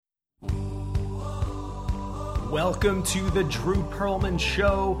Welcome to the Drew Pearlman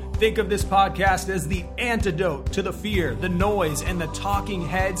Show. Think of this podcast as the antidote to the fear, the noise, and the talking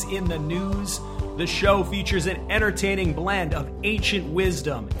heads in the news. The show features an entertaining blend of ancient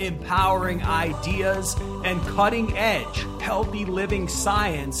wisdom, empowering ideas, and cutting-edge, healthy living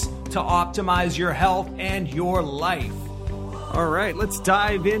science to optimize your health and your life. All right, let's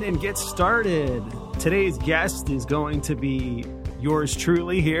dive in and get started. Today's guest is going to be yours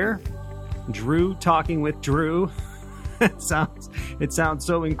truly here, Drew talking with Drew. It sounds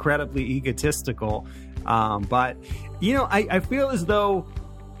so incredibly egotistical, but you know, I feel as though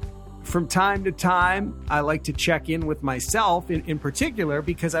from time to time I like to check in with myself in particular,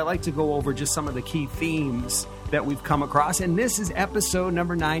 because I like to go over just some of the key themes that we've come across, and this is episode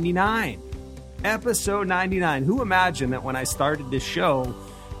number 99. Episode 99. Who imagined that when I started this show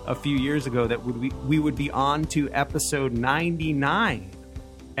a few years ago that we would be on to episode 99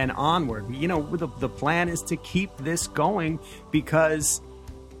 and onward? You know, the plan is to keep this going because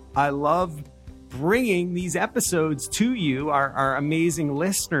I love bringing these episodes to you, our amazing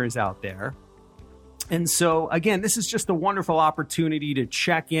listeners out there. And so, again, this is just a wonderful opportunity to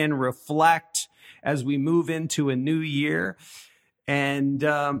check in, reflect as we move into a new year. And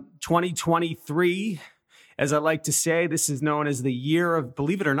 2023, as I like to say, this is known as the year of,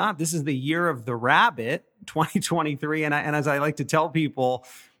 believe it or not, this is the year of the rabbit, 2023. And as I like to tell people,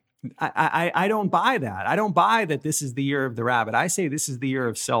 I don't buy that. I don't buy that this is the year of the rabbit. I say this is the year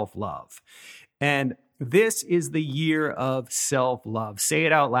of self-love. And this is the year of self-love. Say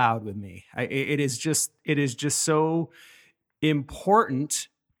it out loud with me. It is just so important.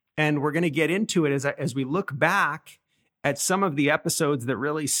 And we're going to get into it as we look back at some of the episodes that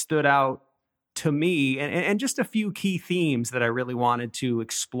really stood out to me, and just a few key themes that I really wanted to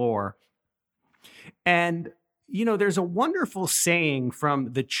explore. And, you know, there's a wonderful saying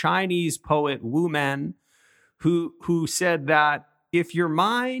from the Chinese poet Wu Men, who said that if your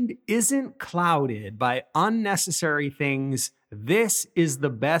mind isn't clouded by unnecessary things, this is the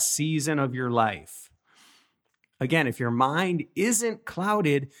best season of your life. Again, if your mind isn't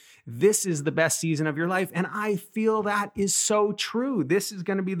clouded, this is the best season of your life. And I feel that is so true. This is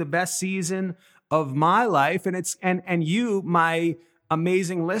going to be the best season of my life. And you, my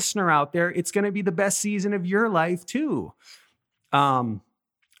amazing listener out there, it's going to be the best season of your life too.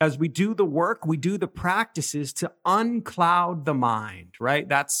 As we do the work, we do the practices to uncloud the mind, right?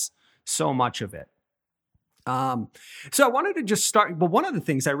 That's so much of it. So I wanted to just start, but one of the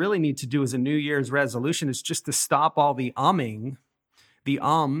things I really need to do as a New Year's resolution is just to stop all the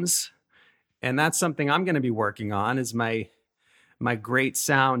ums. And that's something I'm going to be working on as my great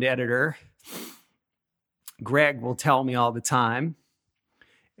sound editor, Greg, will tell me all the time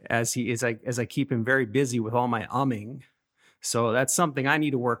as I keep him very busy with all my umming. So that's something I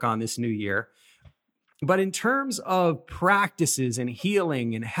need to work on this new year. But in terms of practices and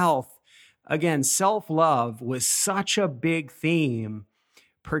healing and health, again, self-love was such a big theme,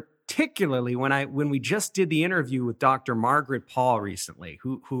 particularly when we just did the interview with Dr. Margaret Paul recently,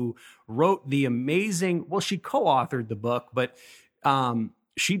 who wrote the amazing, well, she co-authored the book, but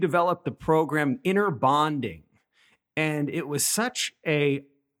she developed the program Inner Bonding. And it was so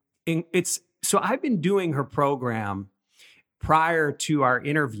I've been doing her program prior to our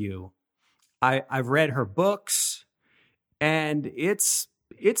interview. I've read her books, and it's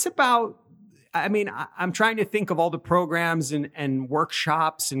about, I mean, I'm trying to think of all the programs and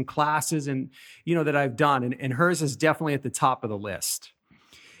workshops and classes and, you know, that I've done. And hers is definitely at the top of the list.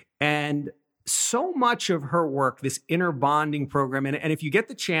 And so much of her work, this Inner Bonding program, and if you get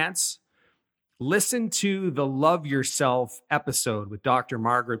the chance, listen to the Love Yourself episode with Dr.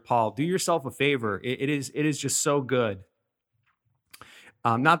 Margaret Paul. Do yourself a favor. It is just so good.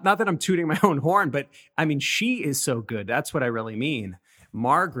 Not that I'm tooting my own horn, but I mean, she is so good. That's what I really mean.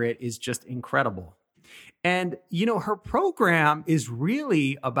 Margaret is just incredible. And, you know, her program is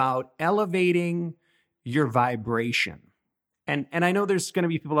really about elevating your vibration. And I know there's going to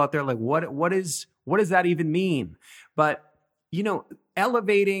be people out there like, what does that even mean? But, you know,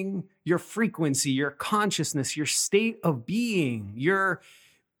 elevating your frequency, your consciousness, your state of being, your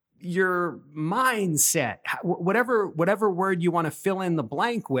mindset, whatever word you want to fill in the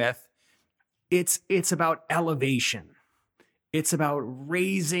blank with, it's about elevation. It's about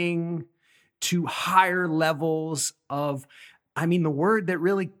raising to higher levels of, I mean, the word that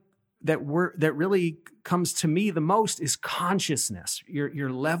really comes to me the most is consciousness. Your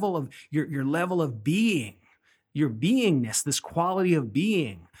level of being, your beingness, this quality of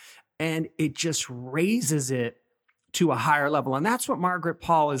being, and it just raises it to a higher level. And that's what Margaret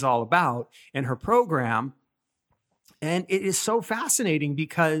Paul is all about in her program. And it is so fascinating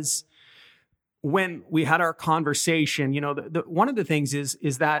because when we had our conversation, one of the things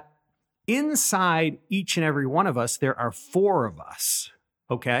is that inside each and every one of us, there are four of us.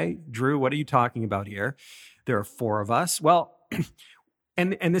 Okay, Drew, what are you talking about here? There are four of us. Well,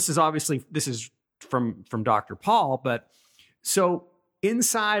 and this is from Dr. Paul, but so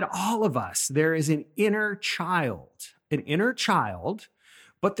inside all of us, there is an inner child,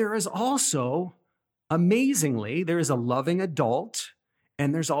 but there is also, amazingly, there is a loving adult,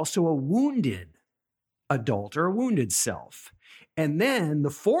 and there's also a wounded adult or a wounded self. And then the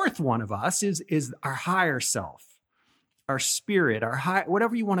fourth one of us is our higher self, our spirit, our high,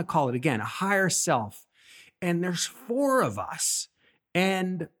 whatever you want to call it, again, a higher self. And there's four of us.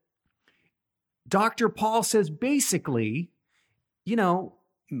 And Dr. Paul says basically,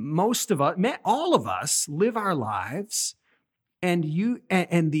 most of us, all of us live our lives, and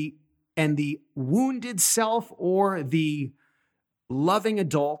the wounded self or the loving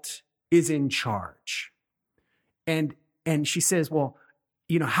adult is in charge. And she says, well,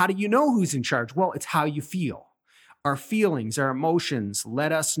 how do you know who's in charge? Well, it's how you feel. Our feelings, our emotions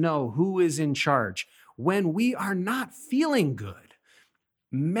let us know who is in charge. When we are not feeling good,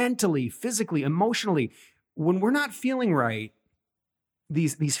 mentally, physically, emotionally, when we're not feeling right,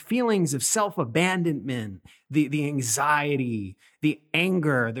 these feelings of self-abandonment, the anxiety, the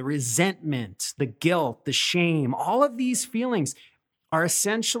anger, the resentment, the guilt, the shame, all of these feelings are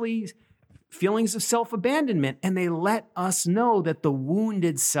essentially feelings of self-abandonment, and they let us know that the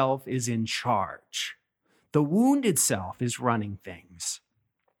wounded self is in charge. The wounded self is running things.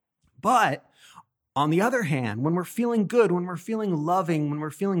 But on the other hand, when we're feeling good, when we're feeling loving, when we're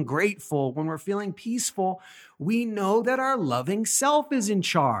feeling grateful, when we're feeling peaceful, we know that our loving self is in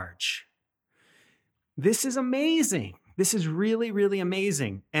charge. This is amazing. This is really, really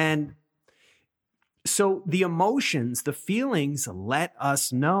amazing. And so the emotions, the feelings let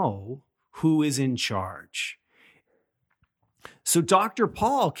us know who is in charge. So Dr.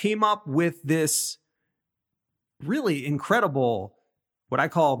 Paul came up with this really incredible, what I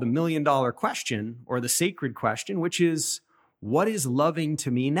call the $1 million question, or the sacred question, which is, what is loving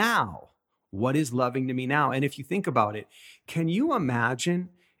to me now? What is loving to me now? And if you think about it, can you imagine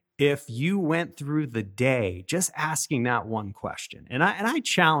if you went through the day just asking that one question? And I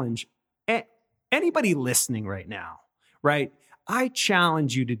challenge anybody listening right now, right? I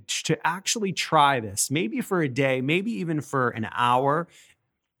challenge you to actually try this, maybe for a day, maybe even for an hour,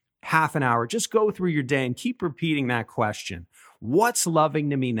 half an hour. Just go through your day and keep repeating that question. What's loving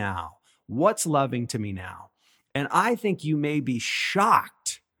to me now? What's loving to me now? And I think you may be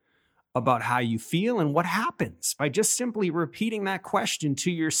shocked about how you feel and what happens by just simply repeating that question to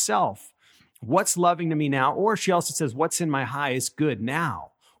yourself. What's loving to me now? Or she also says, what's in my highest good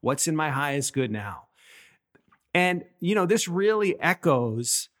now? What's in my highest good now? And, this really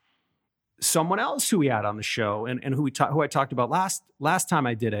echoes someone else who we had on the show and who I talked about last time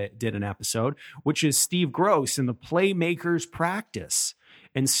I did an episode, which is Steve Gross and the Playmakers Practice.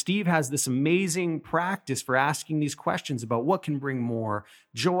 And Steve has this amazing practice for asking these questions about what can bring more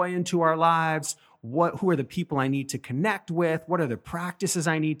joy into our lives, who are the people I need to connect with, what are the practices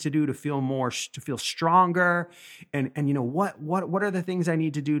I need to do to feel stronger, and what are the things I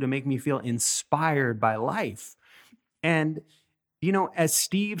need to do to make me feel inspired by life. And as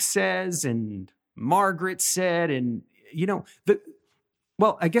Steve says, and Margaret said, and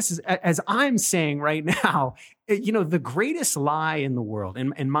I guess as I'm saying right now, the greatest lie in the world,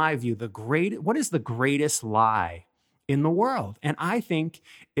 in my view, what is the greatest lie in the world? And I think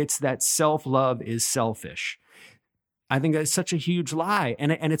it's that self-love is selfish. I think that's such a huge lie.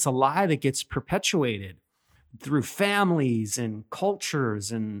 And it's a lie that gets perpetuated through families and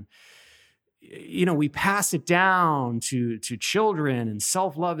cultures, and we pass it down to children, and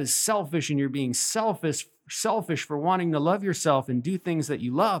self-love is selfish, and you're being selfish for wanting to love yourself and do things that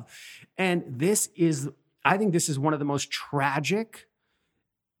you love. And I think this is one of the most tragic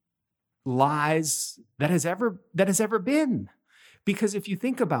lies that has ever been. Because if you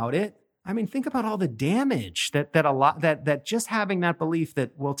think about it, think about all the damage that just having that belief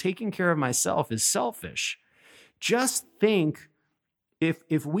that, well, taking care of myself is selfish. Just think,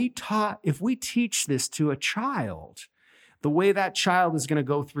 if we teach this to a child, the way that child is going to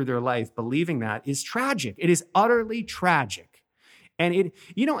go through their life believing that is tragic. It is utterly tragic. And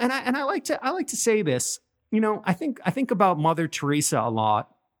I like to say this, I think about Mother Teresa a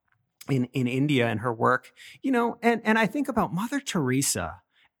lot in India and her work, and I think about Mother Teresa.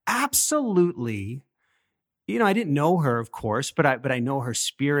 Absolutely. I didn't know her, of course, but I know her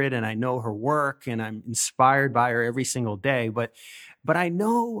spirit, and I know her work, and I'm inspired by her every single day. But I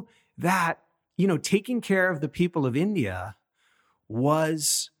know that, taking care of the people of India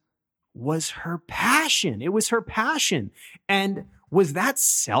was was her passion. It was her passion. And was that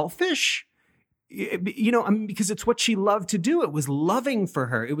selfish? Because it's what she loved to do. It was loving for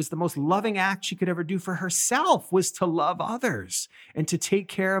her. It was the most loving act she could ever do for herself, was to love others and to take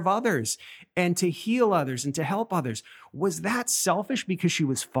care of others and to heal others and to help others. Was that selfish because she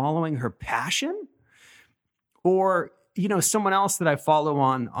was following her passion? Or, someone else that I follow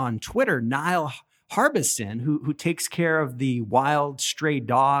on Twitter, Niall Harbison, who takes care of the wild stray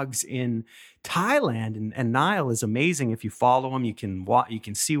dogs in Thailand, and Niall is amazing. If you follow him, you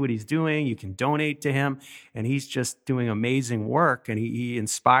can see what he's doing. You can donate to him, and he's just doing amazing work. And he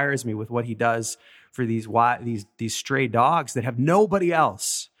inspires me with what he does for these stray dogs that have nobody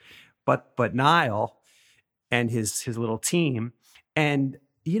else but Niall and his little team. And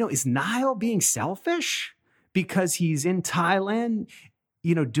is Niall being selfish because he's in Thailand,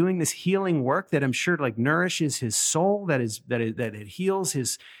 doing this healing work that I'm sure nourishes his soul, that it heals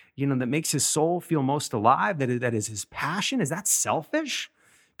his, that makes his soul feel most alive, that is his passion? Is that selfish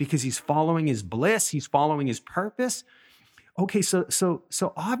because he's following his bliss, he's following his purpose? Okay, so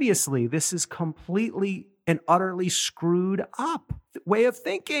obviously this is completely and utterly screwed up way of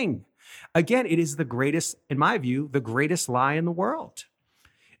thinking. Again, it is the greatest, in my view, the greatest lie in the world.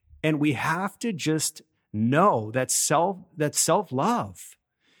 And we have to just know that self-love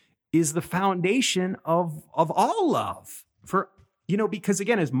is the foundation of all love. Because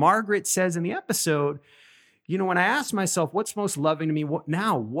again, as Margaret says in the episode, when I ask myself, what's most loving to me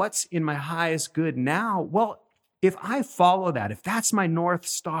now? What's in my highest good now? Well, if I follow that, if that's my North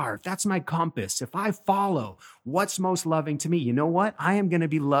Star, if that's my compass, if I follow what's most loving to me, you know what? I am going to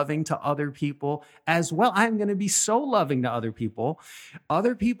be loving to other people as well. I'm going to be so loving to other people.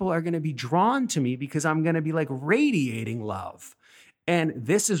 Other people are going to be drawn to me because I'm going to be radiating love. And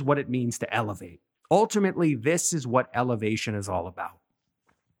this is what it means to elevate. Ultimately, this is what elevation is all about.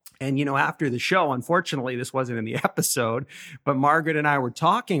 And, after the show, unfortunately, this wasn't in the episode, but Margaret and I were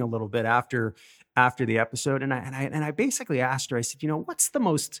talking a little bit after the episode. And I basically asked her, I said, what's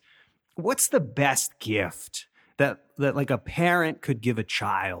the best gift that a parent could give a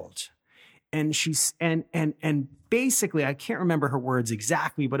child? And she's, and basically, I can't remember her words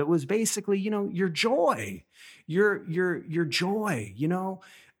exactly, but it was basically, your joy, your joy,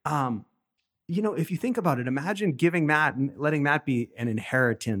 if you think about it, imagine giving that and letting that be an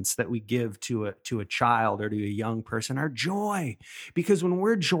inheritance that we give to a child or to a young person, our joy. Because when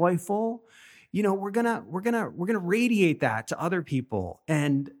we're joyful, we're gonna radiate that to other people,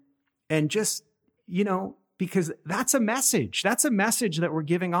 and just, because that's a message that we're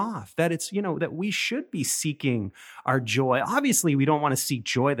giving off, that it's, that we should be seeking our joy. Obviously, we don't want to seek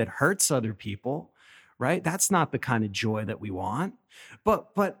joy that hurts other people, right? That's not the kind of joy that we want. But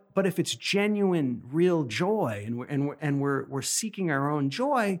if it's genuine, real joy, and we're seeking our own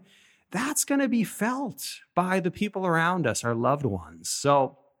joy, that's going to be felt by the people around us, our loved ones.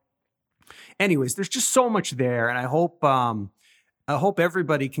 So anyways, there's just so much there, and I hope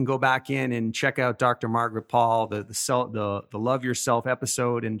everybody can go back in and check out Dr. Margaret Paul, the Love Yourself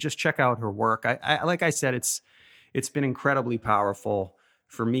episode, and just check out her work. I like I said, it's been incredibly powerful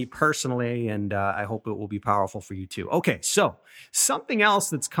for me personally, and I hope it will be powerful for you too. Okay, so something else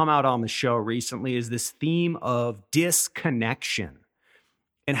that's come out on the show recently is this theme of disconnection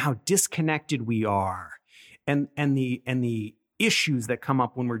and how disconnected we are, and the issues that come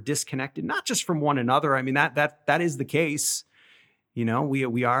up when we're disconnected, not just from one another. I mean, that is the case.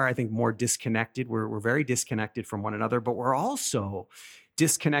 We are, I think, more disconnected. We're very disconnected from one another, but we're also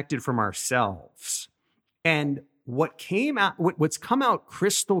disconnected from ourselves. And what's come out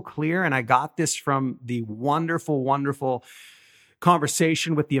crystal clear, and I got this from the wonderful, wonderful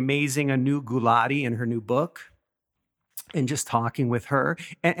conversation with the amazing Anu Gulati in her new book, and just talking with her,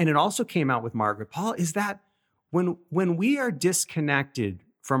 and it also came out with Margaret Paul, is that when we are disconnected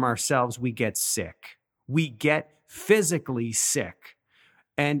from ourselves, we get sick. We get physically sick.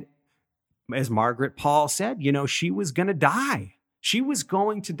 And as Margaret Paul said, she was going to die. She was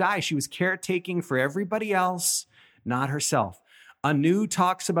going to die. She was caretaking for everybody else, not herself. Anu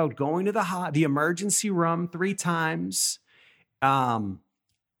talks about going to the emergency room 3 times. And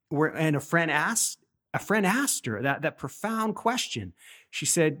a friend asked her that profound question. She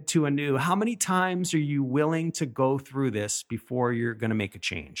said to Anu, how many times are you willing to go through this before you're going to make a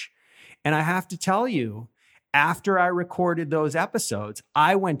change? And I have to tell you, after I recorded those episodes,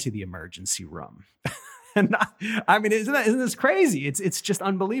 I went to the emergency room. And isn't this crazy? It's just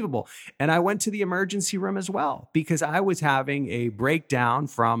unbelievable. And I went to the emergency room as well, because I was having a breakdown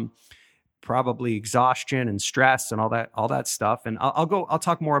from probably exhaustion and stress and all that stuff. And I'll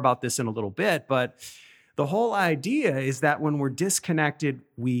talk more about this in a little bit, but the whole idea is that when we're disconnected,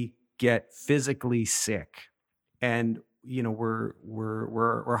 we get physically sick, and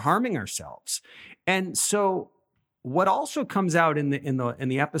we're harming ourselves. And so what also comes out in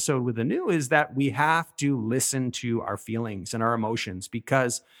the episode with Anu is that we have to listen to our feelings and our emotions,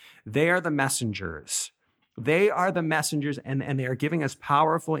 because they are the messengers. They are the messengers, and they are giving us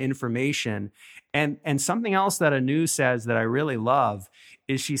powerful information. And something else that Anu says that I really love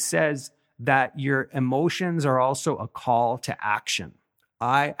is she says that your emotions are also a call to action.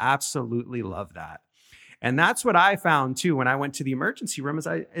 I absolutely love that. And that's what I found too when I went to the emergency room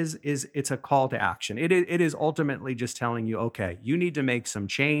is it's a call to action. It is ultimately just telling you, okay, you need to make some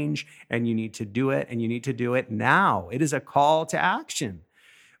change, and you need to do it, and you need to do it now. It is a call to action.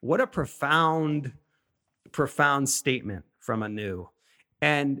 What a profound statement from Anu.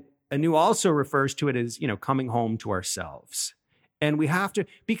 And Anu also refers to it as, coming home to ourselves. And we have to,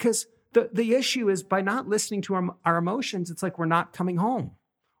 because the issue is by not listening to our emotions, it's like we're not coming home.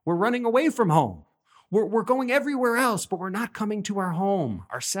 We're running away from home. We're going everywhere else, but we're not coming to our home,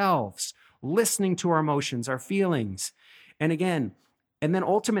 ourselves, listening to our emotions, our feelings. And then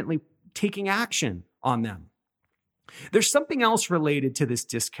ultimately taking action on them. There's something else related to this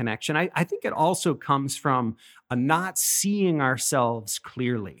disconnection. I think it also comes from a not seeing ourselves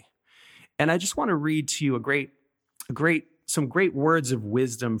clearly. And I just want to read to you some great words of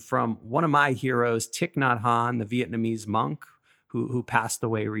wisdom from one of my heroes, Thich Nhat Hanh, the Vietnamese monk who passed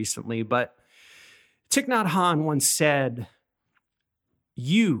away recently. But Thich Nhat Hanh once said,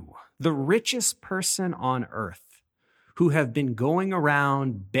 "You, the richest person on earth, who have been going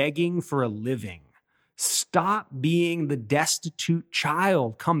around begging for a living, stop being the destitute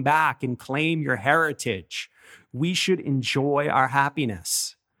child. Come back and claim your heritage. We should enjoy our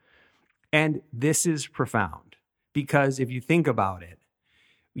happiness." And this is profound, because if you think about it,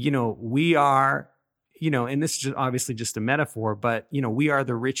 we are, and this is obviously just a metaphor, but, we are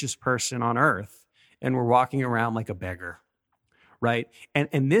the richest person on earth, and we're walking around like a beggar, right?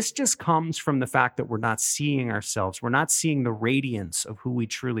 And this just comes from the fact that we're not seeing ourselves. We're not seeing the radiance of who we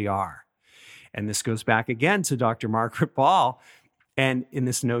truly are. And this goes back again to Dr. Margaret Ball, and in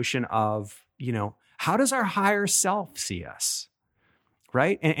this notion of, how does our higher self see us,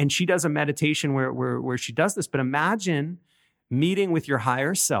 right? And she does a meditation where she does this, but imagine meeting with your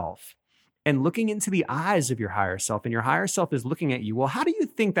higher self and looking into the eyes of your higher self, and your higher self is looking at you. Well, how do you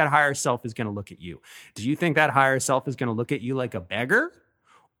think that higher self is going to look at you? Do you think that higher self is going to look at you like a beggar?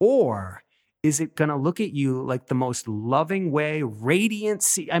 Or is it going to look at you like the most loving way,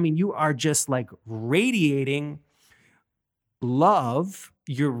 radiancy? I mean, you are just like radiating love.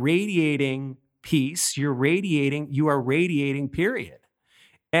 You're radiating peace. You are radiating, period.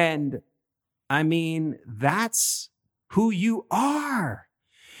 And I mean, that's who you are.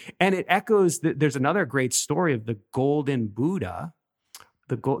 And it echoes, there's another great story of the Golden Buddha,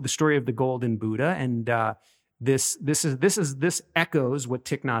 the story of the Golden Buddha. And this echoes what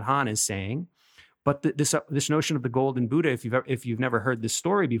Thich Nhat Hanh is saying. But this notion of the Golden Buddha, if you've never heard this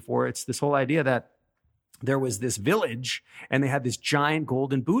story before, it's this whole idea that there was this village and they had this giant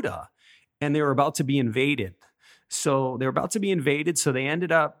Golden Buddha, and they were about to be invaded. So they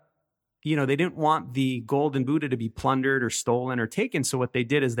ended up, they didn't want the Golden Buddha to be plundered or stolen or taken. So what they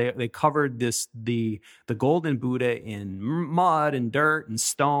did is they covered the Golden Buddha in mud and dirt and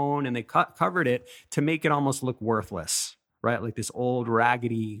stone, and they covered it to make it almost look worthless, right? Like this old,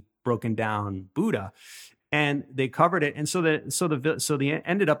 raggedy, broken down Buddha. And they covered it. And so they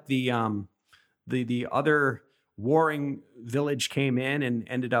ended up the other warring village came in and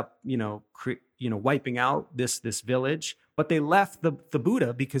ended up, wiping out this village. But they left the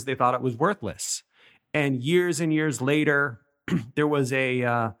Buddha because they thought it was worthless. And years later, there was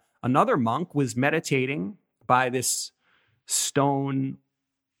another monk was meditating by this stone,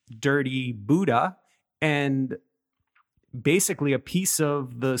 dirty Buddha, and basically a piece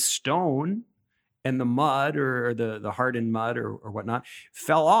of the stone and the mud or the hardened mud or whatnot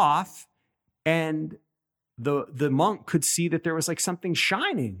fell off, and the monk could see that there was like something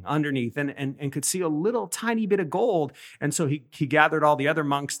shining underneath and could see a little tiny bit of gold. And so he gathered all the other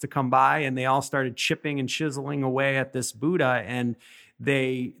monks to come by, and they all started chipping and chiseling away at this Buddha. And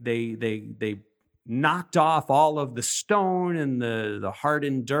they knocked off all of the stone and the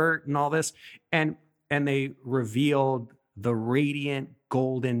hardened dirt and all this. And they revealed the radiant,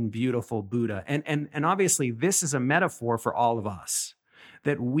 golden, beautiful Buddha. And obviously this is a metaphor for all of us,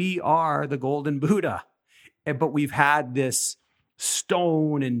 that we are the Golden Buddha. But we've had this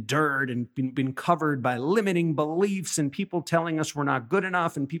stone and dirt and been covered by limiting beliefs and people telling us we're not good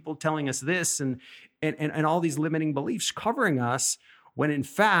enough and people telling us this and all these limiting beliefs covering us, when in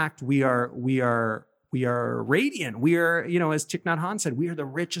fact we are radiant. We are, as Thich Nhat Hanh said, we are the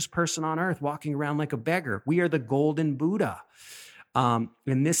richest person on earth walking around like a beggar. We are the golden Buddha. And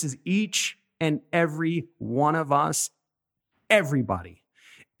this is each and every one of us, everybody.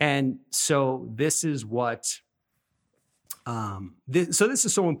 And so this is what, this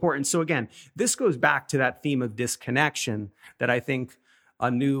is so important. So again, this goes back to that theme of disconnection that I think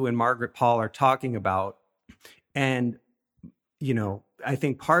Anu and Margaret Paul are talking about. And, I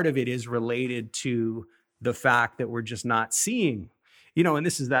think part of it is related to the fact that we're just not seeing, and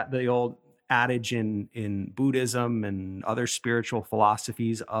this is the old adage in Buddhism and other spiritual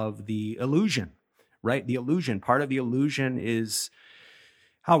philosophies of the illusion, right? The illusion. Part of the illusion is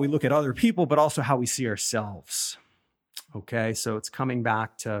how we look at other people, but also how we see ourselves. Okay, so it's coming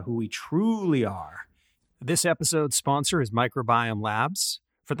back to who we truly are. This episode's sponsor is Microbiome Labs.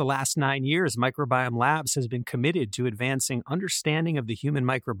 For the last 9 years, Microbiome Labs has been committed to advancing understanding of the human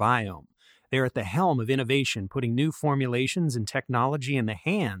microbiome. They're at the helm of innovation, putting new formulations and technology in the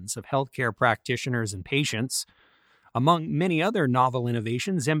hands of healthcare practitioners and patients. Among many other novel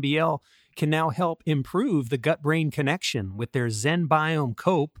innovations, MBL can now help improve the gut-brain connection with their ZenBiome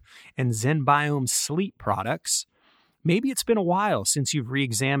Cope and ZenBiome Sleep products. Maybe it's been a while since you've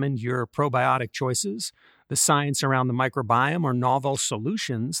re-examined your probiotic choices, the science around the microbiome, or novel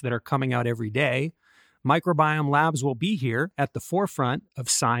solutions that are coming out every day. Microbiome Labs will be here at the forefront of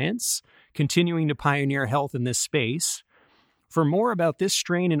science, continuing to pioneer health in this space. For more about this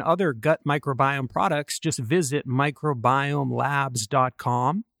strain and other gut microbiome products, just visit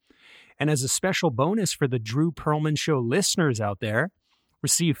microbiomelabs.com. And as a special bonus for the Drew Pearlman Show listeners out there,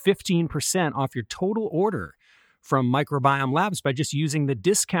 receive 15% off your total order from Microbiome Labs by just using the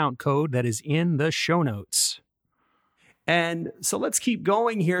discount code that is in the show notes. And so let's keep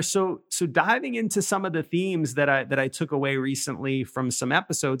going here. So diving into some of the themes that I took away recently from some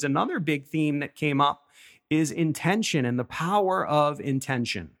episodes, another big theme that came up is intention and the power of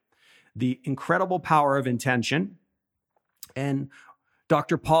intention, the incredible power of intention. And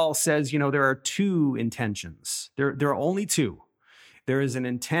Dr. Paul says, there are two intentions. There are only two. There is an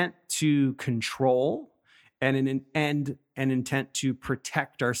intent to control and an intent to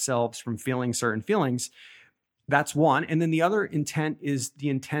protect ourselves from feeling certain feelings. That's one. And then the other intent is the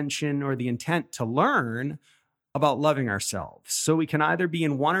intention or the intent to learn about loving ourselves. So we can either be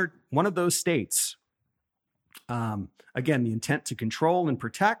in one of those states. Again, the intent to control and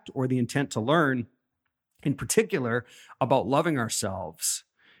protect, or the intent to learn, in particular, about loving ourselves.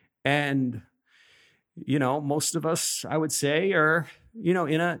 And, most of us, I would say, are,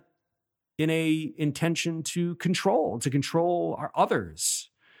 in a intention to control our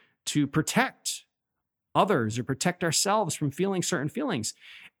others, to protect others or protect ourselves from feeling certain feelings.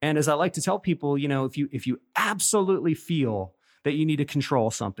 And as I like to tell people, if you absolutely feel that you need to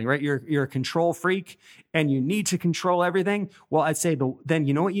control something, right? You're a control freak and you need to control everything. Well, I'd say then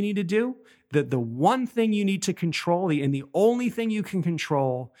you know what you need to do? The one thing you need to control, and the only thing you can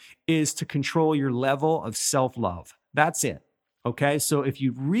control, is to control your level of self-love. That's it. Okay, so if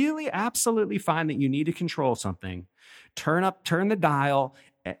you really absolutely find that you need to control something, turn the dial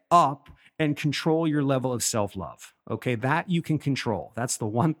up and control your level of self-love. Okay, that you can control. That's the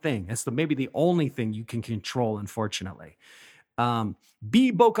one thing. That's maybe the only thing you can control, unfortunately.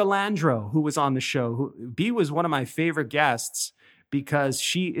 B. Bocalandro, who was on the show, B was one of my favorite guests because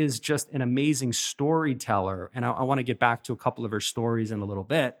she is just an amazing storyteller. And I want to get back to a couple of her stories in a little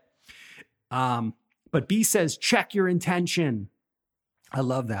bit. But B says, check your intention. I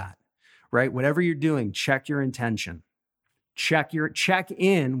love that, right? Whatever you're doing, check your intention. Check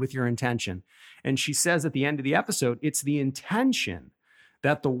in with your intention. And she says at the end of the episode, it's the intention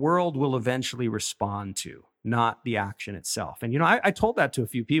that the world will eventually respond to, not the action itself. And, I told that to a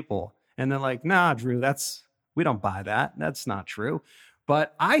few people and they're like, nah, Drew, we don't buy that. That's not true.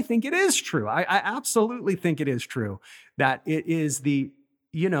 But I think it is true. I absolutely think it is true that it is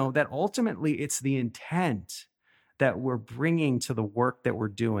that ultimately it's the intent that we're bringing to the work that we're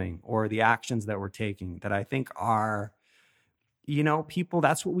doing or the actions that we're taking that I think are, people,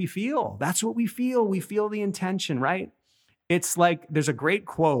 that's what we feel. That's what we feel. We feel the intention, right? It's like, there's a great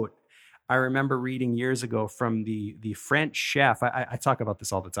quote I remember reading years ago from the French chef. I talk about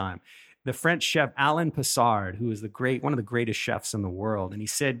this all the time. The French chef, Alain Passard, who is one of the greatest chefs in the world. And he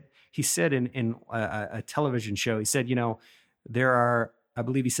said in a television show, he said, there are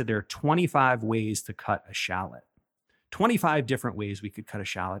 25 ways to cut a shallot. 25 different ways we could cut a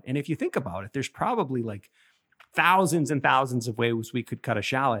shallot. And if you think about it, there's probably like thousands and thousands of ways we could cut a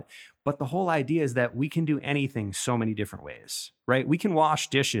shallot. But the whole idea is that we can do anything so many different ways, right? We can wash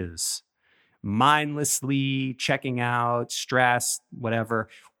dishes mindlessly, checking out, stressed, whatever.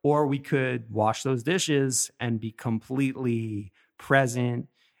 or we could wash those dishes and be completely present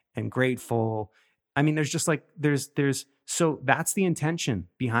and grateful. I mean, so that's the intention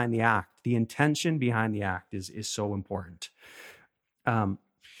behind the act. The intention behind the act is so important.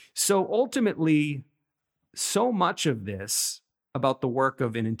 So ultimately, so much of this about the work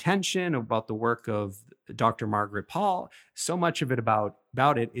of an intention, about the work of Dr. Margaret Paul, so much of it about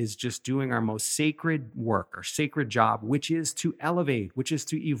it is just doing our most sacred work, our sacred job, which is to elevate, which is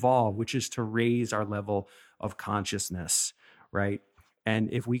to evolve, which is to raise our level of consciousness, right?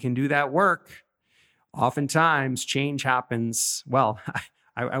 And if we can do that work, oftentimes change happens. Well,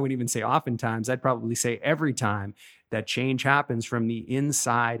 I wouldn't even say oftentimes, I'd probably say every time that change happens from the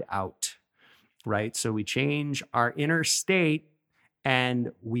inside out, right? So we change our inner state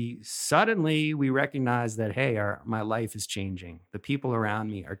and we recognize that, hey, my life is changing. The people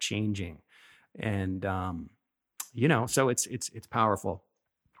around me are changing. And, so it's powerful.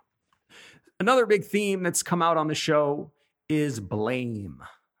 Another big theme that's come out on the show is blame,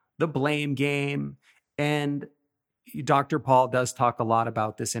 the blame game. And Dr. Paul does talk a lot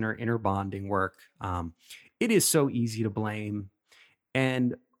about this in her inner bonding work. It is so easy to blame.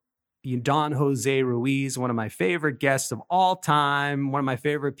 And Don Jose Ruiz, one of my favorite guests of all time, one of my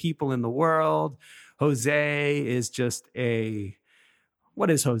favorite people in the world. Jose is just what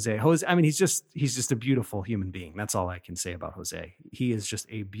is Jose? I mean, he's just a beautiful human being. That's all I can say about Jose. He is just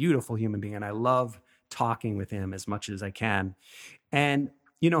a beautiful human being, and I love talking with him as much as I can. And,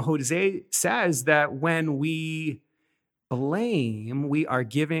 Jose says that when we blame, we are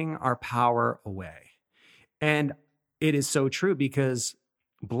giving our power away. And it is so true, because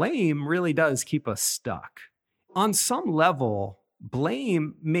blame really does keep us stuck. On some level,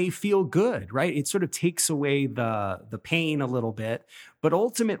 blame may feel good, right? It sort of takes away the pain a little bit, but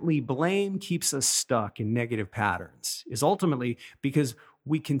ultimately blame keeps us stuck in negative patterns. Is ultimately because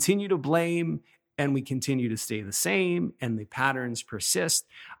we continue to blame and we continue to stay the same and the patterns persist.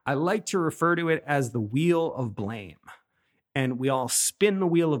 I like to refer to it as the wheel of blame. And we all spin the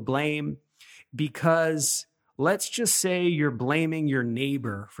wheel of blame because let's just say you're blaming your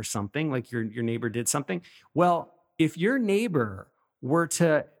neighbor for something, like your neighbor did something. Well, if your neighbor were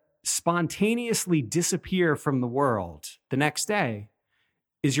to spontaneously disappear from the world the next day,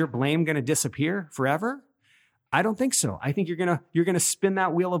 is your blame going to disappear forever? I don't think so. I think you're going to spin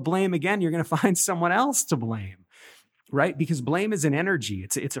that wheel of blame again. You're going to find someone else to blame, right? Because blame is an energy.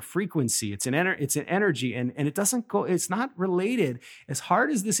 It's a frequency. It's an energy, and it doesn't go. It's not related. As hard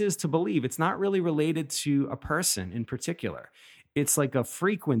as this is to believe, it's not really related to a person in particular. It's like a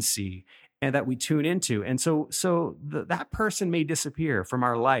frequency, and that we tune into. And so that person may disappear from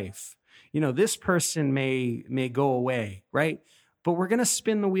our life. This person may go away, right? But we're going to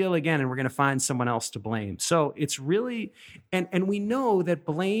spin the wheel again, and we're going to find someone else to blame. So it's really, and we know that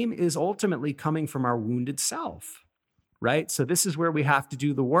blame is ultimately coming from our wounded self, right? So this is where we have to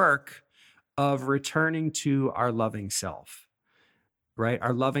do the work of returning to our loving self, right?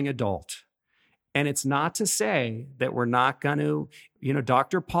 Our loving adult. And it's not to say that we're not going to,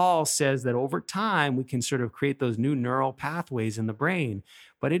 Dr. Paul says that over time we can sort of create those new neural pathways in the brain.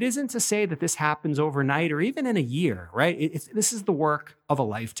 But it isn't to say that this happens overnight or even in a year, right? This is the work of a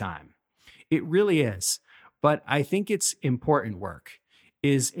lifetime. It really is. But I think it's important work.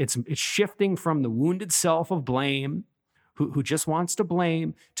 It's shifting from the wounded self of blame, who just wants to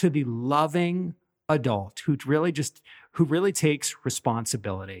blame, to the loving adult who really takes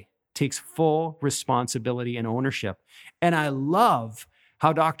responsibility. Takes full responsibility and ownership. And I love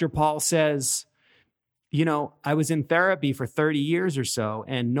how Dr. Paul says, I was in therapy for 30 years or so,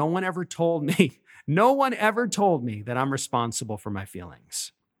 and no one ever told me that I'm responsible for my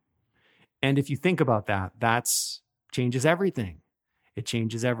feelings. And if you think about that, changes everything. It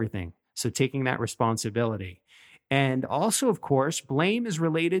changes everything. So taking that responsibility. And also, of course, blame is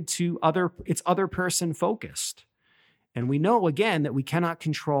related to it's other person focused. And we know, again, that we cannot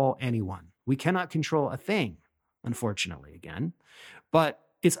control anyone. We cannot control a thing, unfortunately, again. But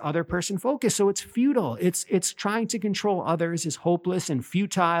it's other person focused, so it's futile. It's trying to control others is hopeless and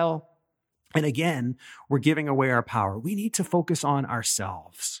futile. And again, we're giving away our power. We need to focus on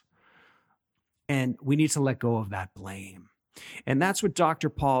ourselves. And we need to let go of that blame. And that's what Dr.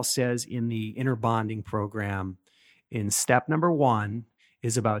 Paul says in the Inner Bonding program in step number 1,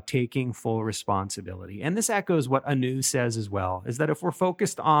 is about taking full responsibility. And this echoes what Anu says as well, is that if we're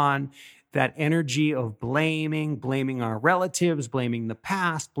focused on that energy of blaming our relatives, blaming the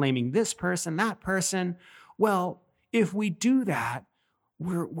past, blaming this person, that person, well, if we do that,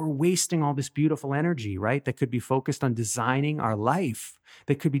 we're wasting all this beautiful energy, right? That could be focused on designing our life,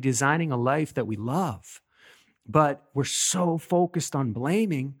 that could be designing a life that we love. But we're so focused on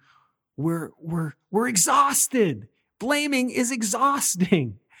blaming, we're exhausted. Blaming is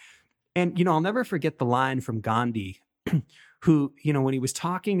exhausting. And, I'll never forget the line from Gandhi, who, when he was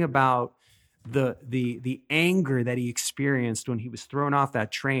talking about the anger that he experienced when he was thrown off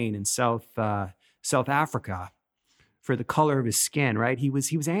that train in South Africa for the color of his skin, right? He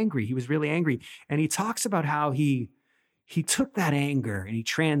was angry. He was really angry. And he talks about how he took that anger and he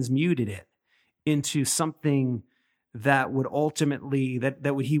transmuted it into something that would ultimately,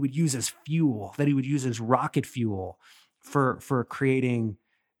 he would use as fuel, that he would use as rocket fuel for creating,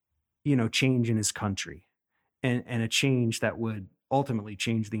 change in his country and a change that would ultimately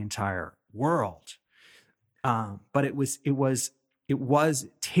change the entire world. But it was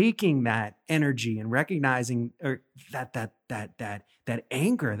taking that energy and recognizing that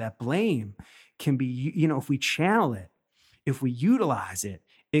anger, that blame can be, if we channel it, if we utilize it,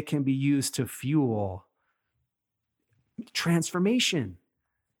 it can be used to fuel transformation.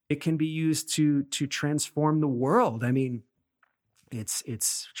 It can be used to transform the world. I mean,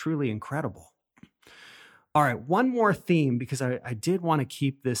 it's truly incredible. All right, one more theme, because I did want to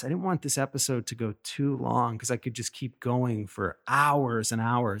keep this. I didn't want this episode to go too long because I could just keep going for hours and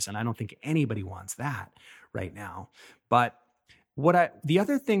hours, and I don't think anybody wants that right now. But the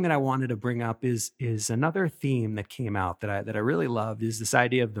other thing that I wanted to bring up is another theme that came out that I really loved, is this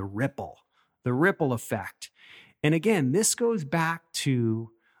idea of the ripple effect. And again, this goes back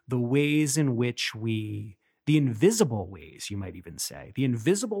to the ways in which the invisible ways, you might even say, the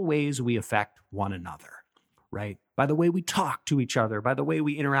invisible ways we affect one another, right? By the way we talk to each other, by the way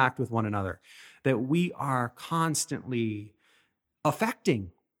we interact with one another, that we are constantly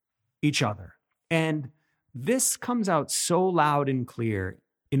affecting each other. And this comes out so loud and clear,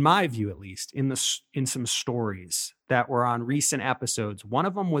 in my view at least, in some stories that were on recent episodes. One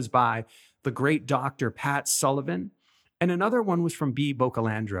of them was by the great Dr. Pat Sullivan, and another one was from B.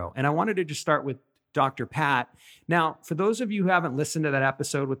 Bocalandro. And I wanted to just start with Dr. Pat. Now, for those of you who haven't listened to that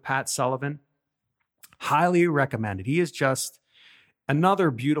episode with Pat Sullivan, highly recommend it. He is just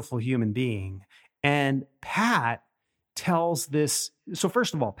another beautiful human being. And Pat tells this. So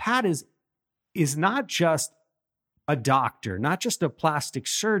first of all, Pat is not just a doctor, not just a plastic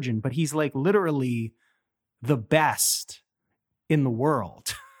surgeon, but he's like literally the best in the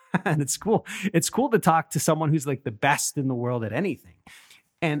world. And it's cool. It's cool to talk to someone who's like the best in the world at anything.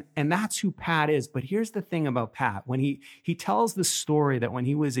 And that's who Pat is. But here's the thing about Pat. When he tells the story that when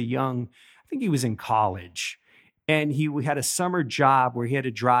he was I think he was in college, and he had a summer job where he had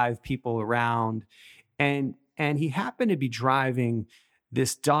to drive people around, and he happened to be driving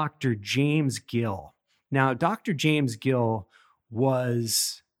this Dr. James Gill. Now, Dr. James Gill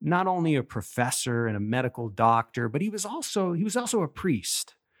was not only a professor and a medical doctor, but he was also a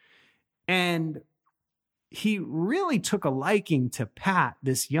priest. And he really took a liking to Pat,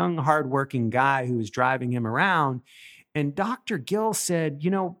 this young, hardworking guy who was driving him around. And Dr. Gill said,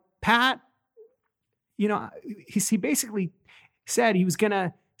 Pat, he basically said he was going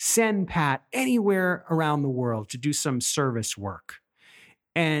to send Pat anywhere around the world to do some service work.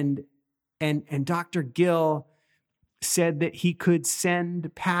 And Dr. Gill said that he could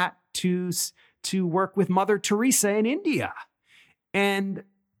send Pat to work with Mother Teresa in India, and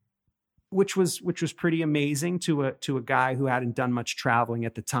which was pretty amazing to a guy who hadn't done much traveling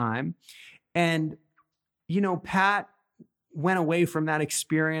at the time. And Pat went away from that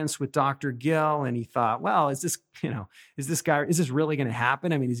experience with Dr. Gill, and he thought, well, is this really going to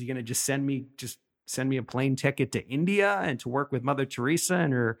happen? I mean, is he going to just send me a plane ticket to India and to work with Mother Teresa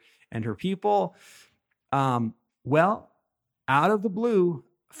and her people? Well, out of the blue,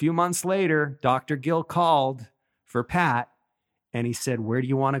 a few months later, Dr. Gill called for Pat, and he said, "Where do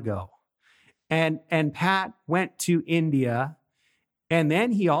you want to go?" And Pat went to India, and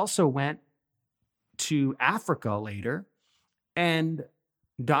then he also went to Africa later. And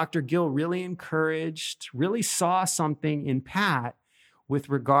Dr. Gill really saw something in Pat with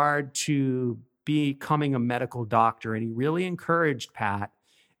regard to becoming a medical doctor. And he really encouraged Pat.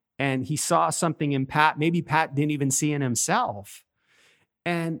 And he saw something in Pat, maybe Pat didn't even see in himself.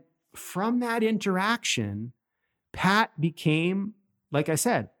 And from that interaction, Pat became, like I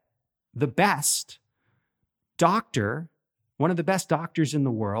said, the best doctor, one of the best doctors in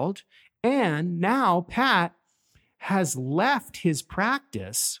the world. And now Pat has left his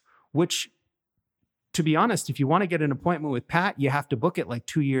practice, which, to be honest, if you want to get an appointment with Pat, you have to book it like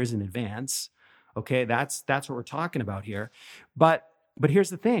 2 years in advance. Okay, that's what we're talking about here. But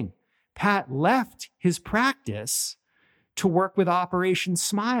here's the thing. Pat left his practice to work with Operation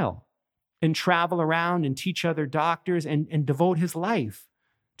Smile and travel around and teach other doctors and devote his life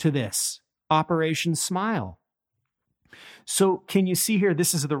to this Operation Smile. So can you see here?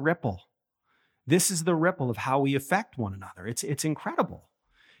 This is the ripple. This is the ripple of how we affect one another. It's incredible.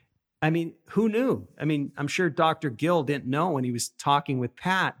 I mean, who knew? I mean, I'm sure Dr. Gill didn't know when he was talking with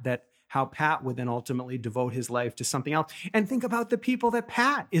Pat that how Pat would then ultimately devote his life to something else. And think about the people that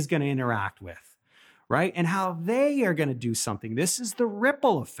Pat is going to interact with, right? And how they are going to do something. This is the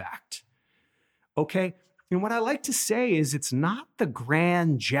ripple effect. Okay. And what I like to say is it's not the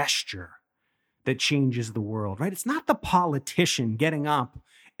grand gesture that changes the world, right? It's not the politician getting up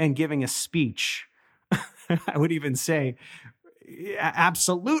and giving a speech. I would even say,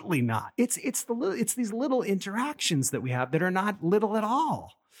 absolutely not. It's these little interactions that we have that are not little at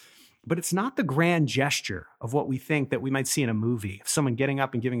all. But it's not the grand gesture of what we think that we might see in a movie, someone getting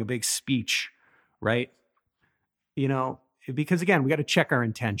up and giving a big speech, right? You know, because again, we got to check our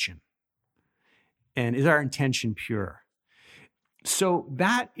intention. And is our intention pure? So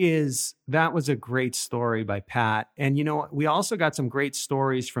that was a great story by Pat. And, you know, we also got some great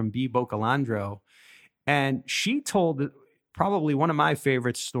stories from B. Bocalandro. And she told probably one of my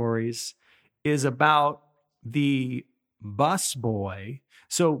favorite stories is about the bus boy.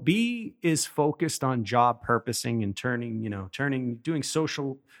 So B is focused on job purposing and doing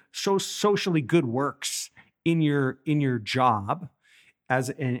socially good works in your job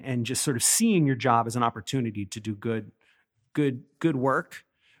and just sort of seeing your job as an opportunity to do good work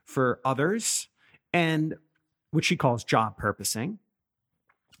for others, and which she calls job purposing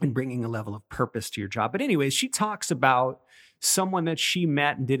and bringing a level of purpose to your job. But anyways, she talks about someone that she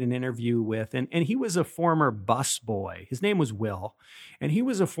met and did an interview with, and he was a former busboy. His name was Will, and he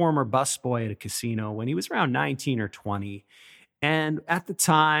was a former busboy at a casino when he was around 19 or 20. And at the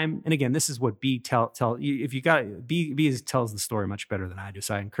time, and again, this is what B tells the story much better than I do.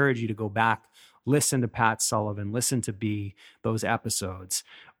 So I encourage you to go back, listen to Pat Sullivan, listen to B, those episodes.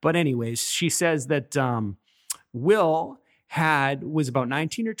 But anyways, she says that Will was about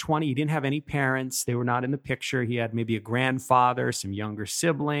 19 or 20. He didn't have any parents. They were not in the picture. He had maybe a grandfather, some younger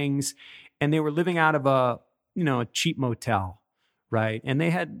siblings, and they were living out of a cheap motel, right? And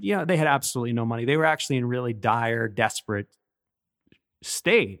they had absolutely no money. They were actually in really dire, desperate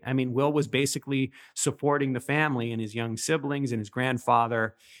state. I mean, Will was basically supporting the family and his young siblings and his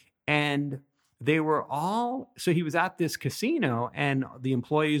grandfather. And so he was at this casino and the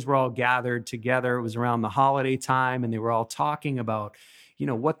employees were all gathered together. It was around the holiday time and they were all talking about,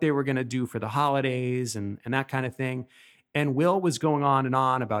 what they were going to do for the holidays and that kind of thing. And Will was going on and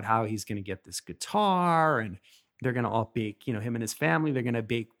on about how he's going to get this guitar and they're going to all bake, him and his family, they're going to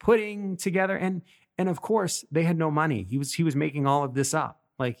bake pudding together. And of course, they had no money. He was making all of this up.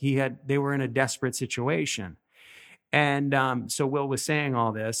 Like they were in a desperate situation. And so Will was saying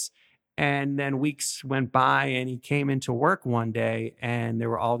all this. And then weeks went by and he came into work one day and there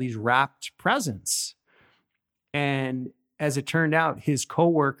were all these wrapped presents. And as it turned out, his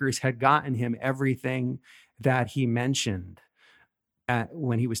coworkers had gotten him everything that he mentioned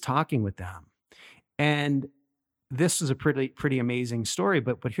when he was talking with them. And this was a pretty amazing story.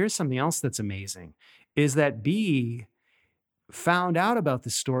 But here's something else that's amazing, is that B found out about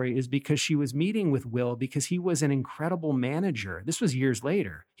this story is because she was meeting with Will because he was an incredible manager. This was years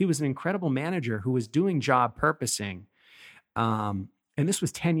later. He was an incredible manager who was doing job purposing. And this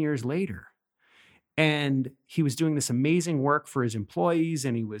was 10 years later. And he was doing this amazing work for his employees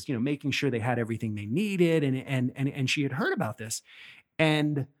and he was, making sure they had everything they needed. And she had heard about this.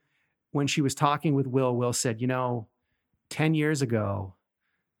 And when she was talking with Will, Will said, 10 years ago,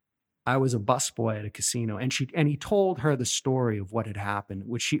 I was a busboy at a casino, and he told her the story of what had happened,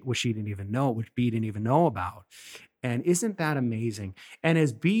 which she didn't even know, which B didn't even know about. And isn't that amazing? And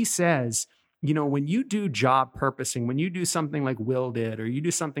as B says, when you do job purposing, when you do something like Will did, or you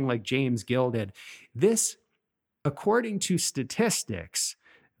do something like James Gill did, this, according to statistics,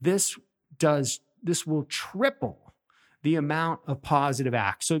 this will triple the amount of positive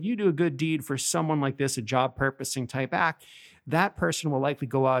acts. So if you do a good deed for someone like this, a job purposing type act, that person will likely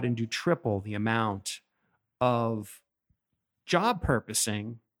go out and do triple the amount of job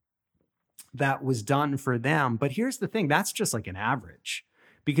purposing that was done for them. But here's the thing, that's just like an average.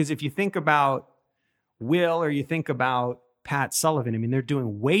 Because if you think about Will or you think about Pat Sullivan, I mean, they're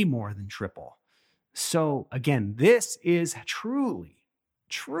doing way more than triple. So again, this is truly,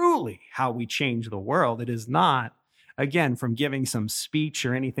 truly how we change the world. It is not, again, from giving some speech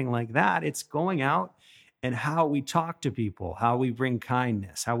or anything like that. It's going out and how we talk to people, how we bring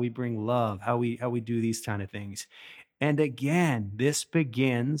kindness, how we bring love, how we do these kind of things. And again, this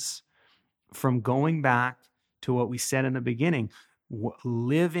begins from going back to what we said in the beginning,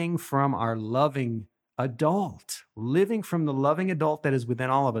 living from our loving adult, living from the loving adult that is within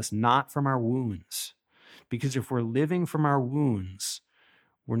all of us, not from our wounds. Because if we're living from our wounds,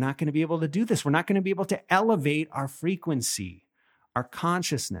 we're not going to be able to do this. We're not going to be able to elevate our frequency, our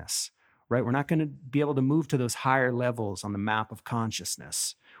consciousness, right? We're not going to be able to move to those higher levels on the map of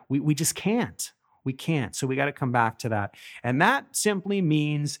consciousness. We just can't. We can't. So we got to come back to that. And that simply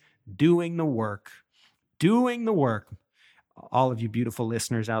means doing the work. Doing the work. All of you beautiful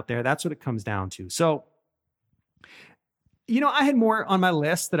listeners out there, that's what it comes down to. So, I had more on my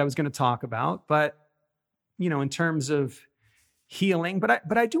list that I was going to talk about, but, in terms of healing,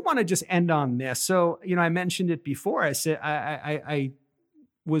 but I do want to just end on this. So, I mentioned it before. I said, I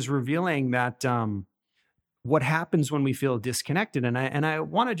was revealing that, what happens when we feel disconnected. And I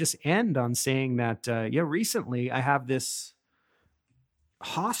want to just end on saying that, recently I have this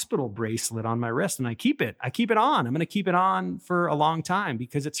hospital bracelet on my wrist and I keep it on. I'm going to keep it on for a long time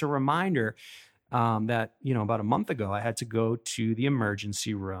because it's a reminder that, about a month ago, I had to go to the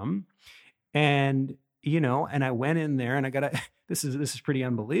emergency room and, and I went in there and I got this is pretty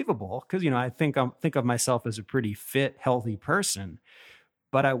unbelievable because, I think of myself as a pretty fit, healthy person,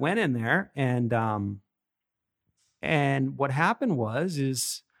 but I went in there and what happened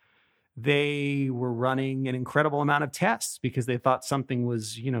is they were running an incredible amount of tests because they thought something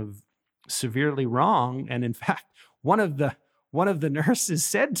was, severely wrong. And in fact, one of the nurses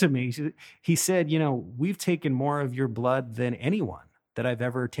said to me, he said, we've taken more of your blood than anyone that I've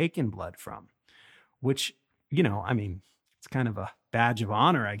ever taken blood from, which, it's kind of a badge of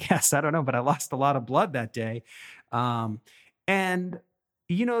honor, I guess. I don't know, but I lost a lot of blood that day. And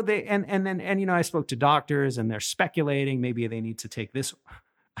I spoke to doctors and they're speculating maybe they need to take this.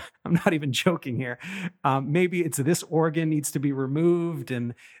 I'm not even joking here. Maybe it's this organ needs to be removed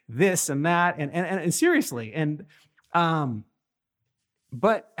and this and that. And seriously.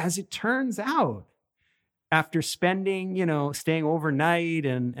 But as it turns out, after spending, staying overnight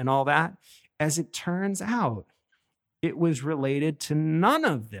and all that, as it turns out, it was related to none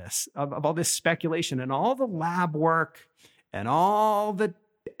of this, of all this speculation and all the lab work and all the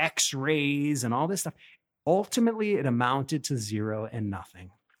x-rays and all this stuff. Ultimately, it amounted to zero and nothing.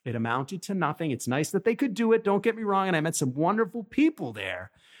 It amounted to nothing. It's nice that they could do it. Don't get me wrong. And I met some wonderful people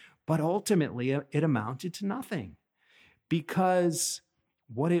there, but ultimately it amounted to nothing because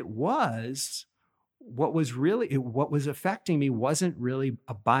what was affecting me wasn't really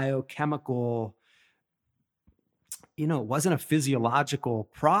a biochemical, it wasn't a physiological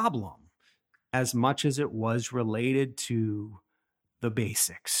problem as much as it was related to the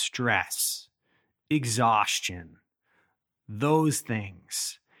basics, stress, exhaustion, those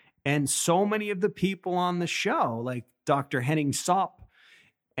things. And so many of the people on the show, like Dr. Henning Sopp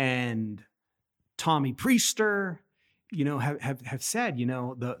and Tommy Priester, have said,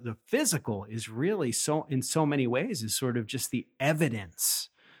 the physical is really so in so many ways is sort of just the evidence.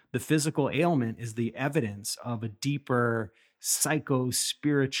 The physical ailment is the evidence of a deeper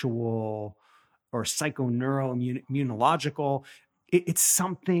psycho-spiritual or psychoneuroimmunological. It's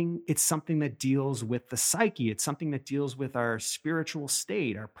something that deals with the psyche. It's something that deals with our spiritual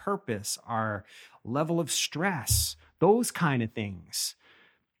state, our purpose, our level of stress, those kind of things.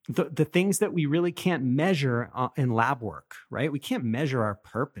 The things that we really can't measure in lab work, right? We can't measure our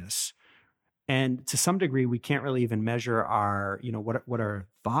purpose. And to some degree, we can't really even measure our, what our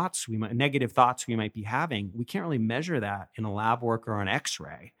thoughts, negative thoughts we might be having. We can't really measure that in a lab work or an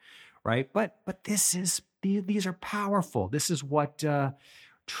x-ray, right? But these are powerful. This is what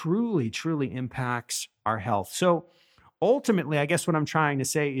truly, truly impacts our health. So ultimately, I guess what I'm trying to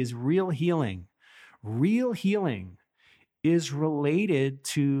say is real healing is related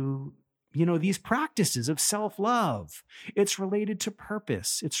to, these practices of self-love. It's related to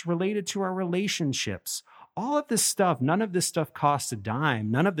purpose. It's related to our relationships. All of this stuff, none of this stuff costs a dime.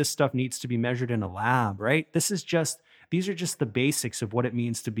 None of this stuff needs to be measured in a lab, right? These are just the basics of what it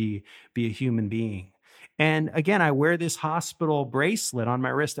means to be a human being. And again, I wear this hospital bracelet on my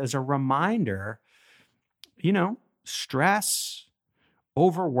wrist as a reminder, stress,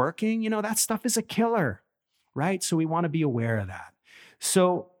 overworking, that stuff is a killer, right? So we want to be aware of that.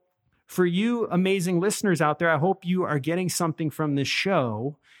 So for you amazing listeners out there, I hope you are getting something from this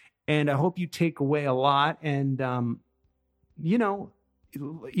show and I hope you take away a lot and,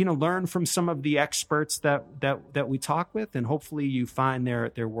 learn from some of the experts that we talk with, and hopefully you find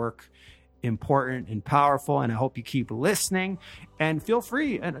their work important and powerful. And I hope you keep listening and feel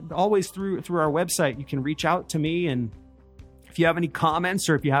free. And always through our website, you can reach out to me. And if you have any comments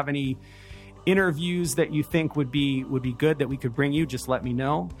or if you have any interviews that you think would be good that we could bring you, just let me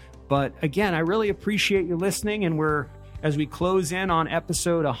know. But again, I really appreciate you listening. And as we close in on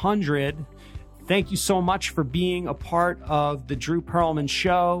episode 100, thank you so much for being a part of the Drew Pearlman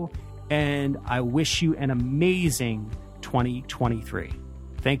Show. and I wish you an amazing 2023.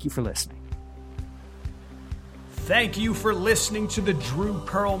 Thank you for listening. Thank you for listening to the Drew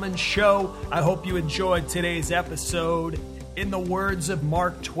Pearlman Show. I hope you enjoyed today's episode. In the words of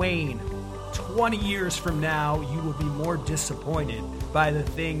Mark Twain, 20 years from now, you will be more disappointed by the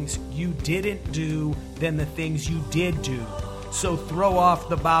things you didn't do than the things you did do. So throw off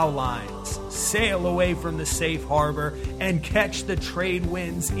the bow lines, sail away from the safe harbor, and catch the trade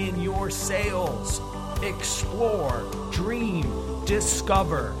winds in your sails. Explore, dream,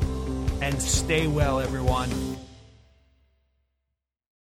 discover, and stay well, everyone.